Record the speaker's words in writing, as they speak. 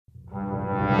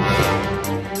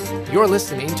You're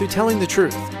listening to Telling the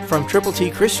Truth from Triple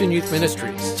T Christian Youth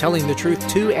Ministries, telling the truth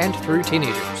to and through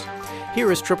teenagers.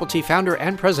 Here is Triple T founder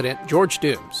and president, George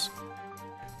Dooms.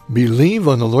 Believe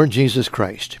on the Lord Jesus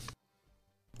Christ.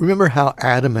 Remember how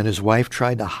Adam and his wife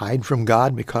tried to hide from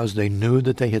God because they knew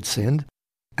that they had sinned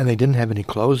and they didn't have any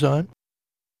clothes on?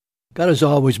 God has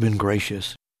always been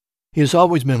gracious. He has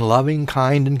always been loving,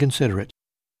 kind, and considerate,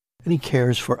 and He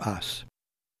cares for us.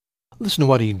 Listen to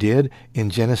what He did in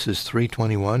Genesis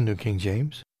 3:21, New King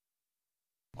James.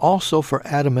 Also for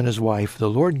Adam and his wife, the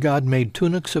Lord God made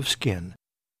tunics of skin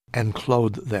and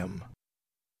clothed them.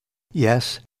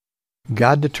 Yes,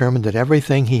 God determined that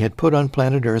everything He had put on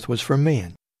planet Earth was for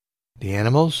man. The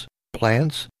animals,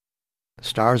 plants, the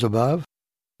stars above,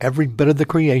 every bit of the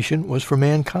creation was for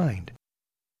mankind.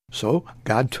 So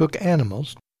God took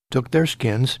animals, took their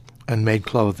skins, and made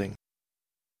clothing.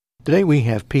 Today we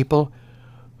have people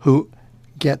who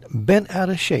get bent out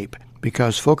of shape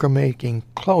because folk are making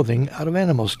clothing out of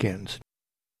animal skins.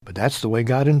 But that's the way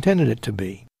God intended it to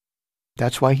be.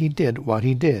 That's why He did what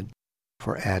He did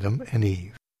for Adam and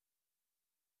Eve.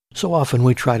 So often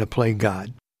we try to play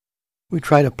God. We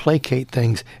try to placate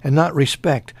things and not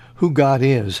respect who God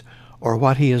is or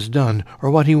what He has done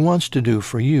or what He wants to do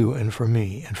for you and for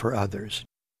me and for others.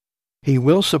 He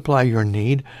will supply your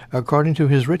need according to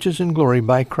His riches and glory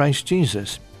by Christ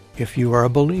Jesus if you are a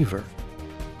believer.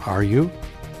 Are you?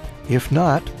 If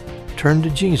not, turn to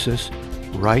Jesus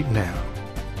right now.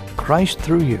 Christ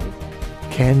through you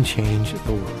can change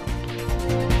the world.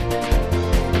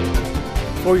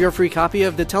 For your free copy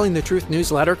of the Telling the Truth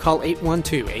newsletter, call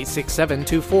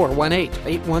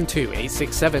 812-867-2418,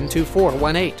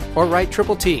 812-867-2418, or write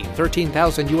Triple T,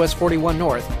 13,000 U.S. 41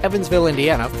 North, Evansville,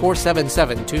 Indiana,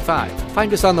 47725.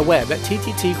 Find us on the web at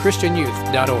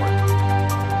tttchristianyouth.org.